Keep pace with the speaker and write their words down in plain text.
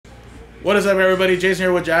What is up, everybody? Jason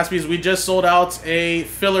here with Jaspys. We just sold out a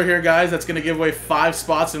filler here, guys, that's going to give away 5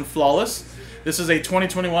 spots in Flawless. This is a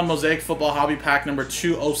 2021 Mosaic Football Hobby Pack number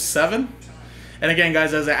 207. And again,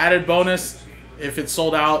 guys, as an added bonus, if it's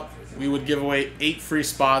sold out, we would give away 8 free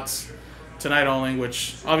spots tonight only,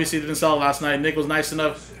 which obviously didn't sell last night. Nick was nice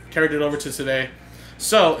enough, carried it over to today.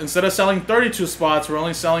 So instead of selling 32 spots, we're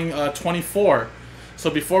only selling 24.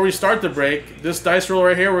 So before we start the break, this dice roll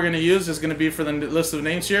right here we're going to use is going to be for the list of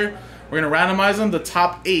names here. We're going to randomize them. The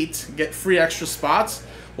top 8 get free extra spots.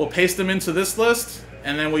 We'll paste them into this list,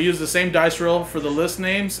 and then we'll use the same dice roll for the list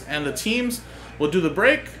names and the teams. We'll do the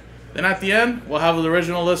break. Then at the end, we'll have the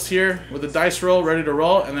original list here with the dice roll ready to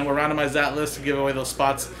roll, and then we'll randomize that list to give away those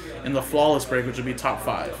spots in the Flawless break, which will be top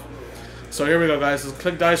 5. So here we go, guys. Let's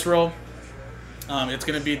click dice roll. It's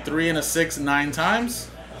going to be 3 and a 6 9 times.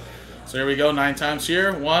 So here we go, 9 times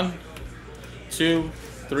here. 1, 2,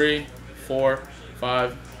 3, 4,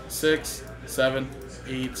 5, 6, 7,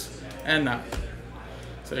 8, and 9.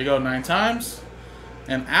 So there you go, 9 times.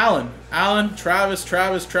 And Alan, Travis,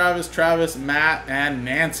 Matt, and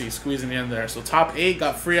Nancy squeezing in there. So top 8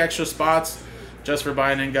 got free extra spots just for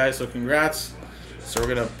buying in, guys. So congrats. So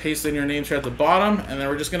we're going to paste in your names here at the bottom, and then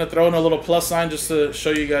we're just going to throw in a little plus sign just to show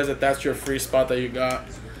you guys that that's your free spot that you got.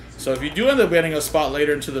 So if you do end up getting a spot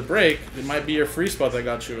later into the break, it might be your free spot that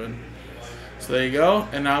got you in. So there you go.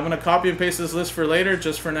 And now I'm going to copy and paste this list for later,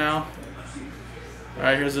 just for now. All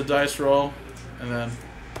right, here's the dice roll. And then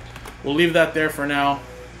we'll leave that there for now.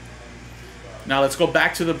 Now let's go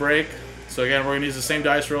back to the break. So again, we're going to use the same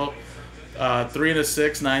dice roll. 3 and a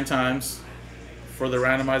 6 9 times for the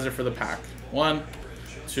randomizer for the pack. 1,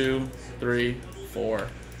 2, 3, 4,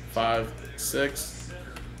 5, 6,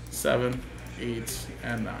 7, 8,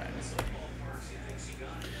 and 9.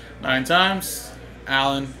 9 times.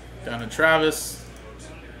 Alan down to Travis.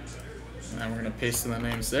 And then we're going to paste in the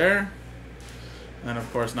names there. And then,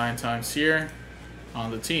 of course, 9 times here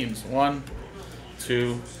on the teams. 1,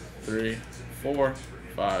 2, 3, 4,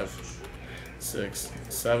 5, 6,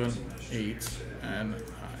 7, 8, and 9.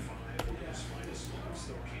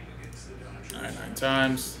 All right, 9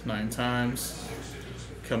 times, 9 times.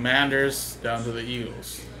 Commanders down to the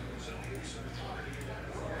Eagles.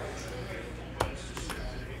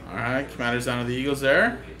 All right, Commanders down to the Eagles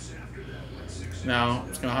there. Now, I'm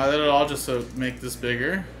just going to highlight it all just to make this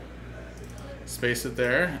bigger. Space it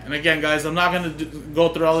there. And again, guys, I'm not going to go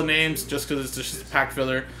through all the names just because it's just a pack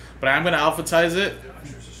filler. But I'm going to alphabetize it,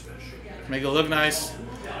 make it look nice,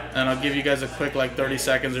 and I'll give you guys a quick, like, 30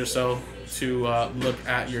 seconds or so to look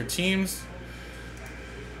at your teams.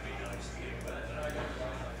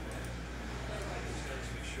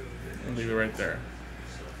 I'll leave it right there.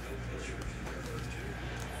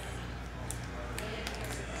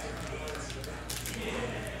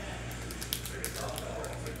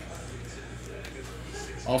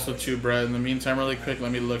 Also, too, Brett, in the meantime, really quick,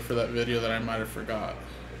 let me look for that video that I might have forgot.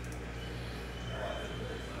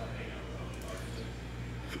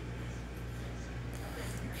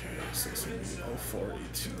 Okay, so it's going to be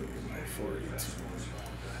 042, 042.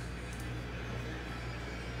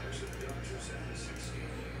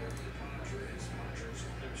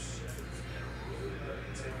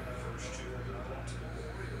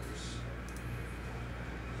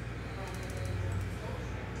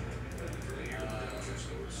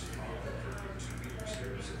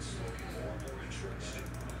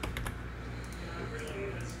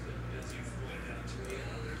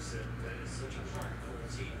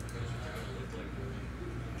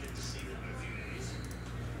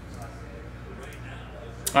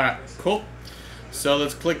 Alright, cool. So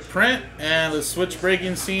let's click print and let's switch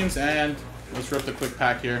breaking scenes and let's rip the quick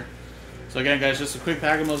pack here. So again, guys, just a quick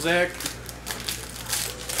pack of Mosaic.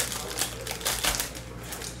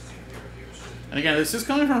 And again, this is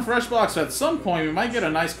coming from Fresh Box, so at some point we might get a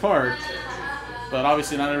nice card. But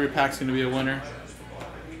obviously not every pack's going to be a winner.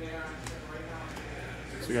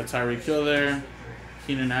 So we got Tyreek Hill there,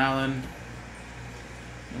 Keenan Allen,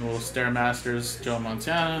 and we'll Stairmasters, Joe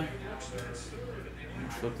Montana.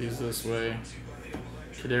 Flip these this way.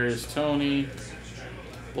 Kadarius Toney,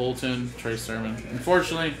 Bolton, Trey Sermon.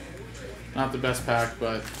 Unfortunately, not the best pack,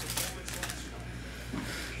 but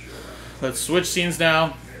let's switch scenes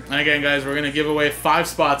now. And again, guys, we're going to give away 5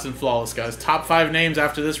 spots in Flawless, guys. Top 5 names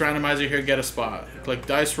after this randomizer here get a spot. Click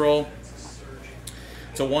dice roll.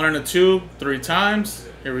 It's a 1 and a 2, 3 times.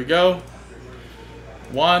 Here we go.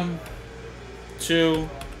 1, 2,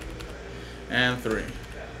 and 3.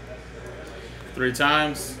 3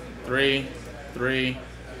 times. 3, 3.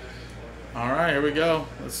 All right, here we go.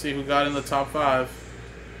 Let's see who got in the top 5.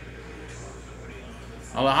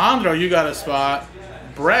 Alejandro, you got a spot.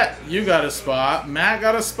 Brett, you got a spot. Matt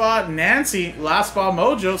got a spot. Nancy, last spot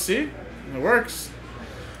mojo. See? It works.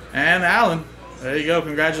 And Alan. There you go.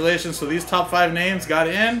 Congratulations. So these top 5 names got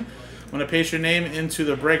in. I'm going to paste your name into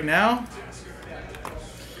the break now.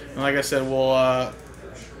 And like I said, we'll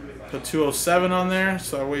put 207 on there.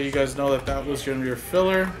 So that way you guys know that that was your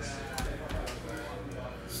filler.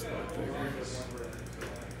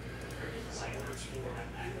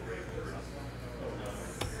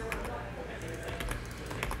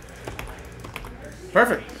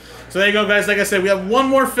 Perfect. So there you go, guys. Like I said, we have one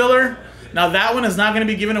more filler. Now, that one is not going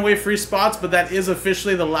to be giving away free spots, but that is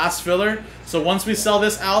officially the last filler. So once we sell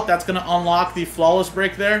this out, that's going to unlock the flawless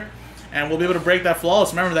break there, and we'll be able to break that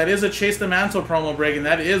flawless. Remember, that is a Chase the Mantle promo break, and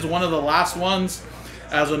that is one of the last ones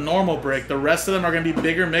as a normal break. The rest of them are going to be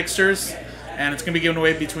bigger mixers, and it's going to be giving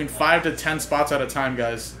away between 5 to 10 spots at a time,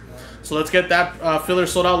 guys. So let's get that filler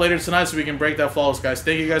sold out later tonight so we can break that flawless, guys.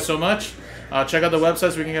 Thank you guys so much. Check out the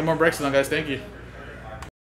website so we can get more breaks on, guys. Thank you.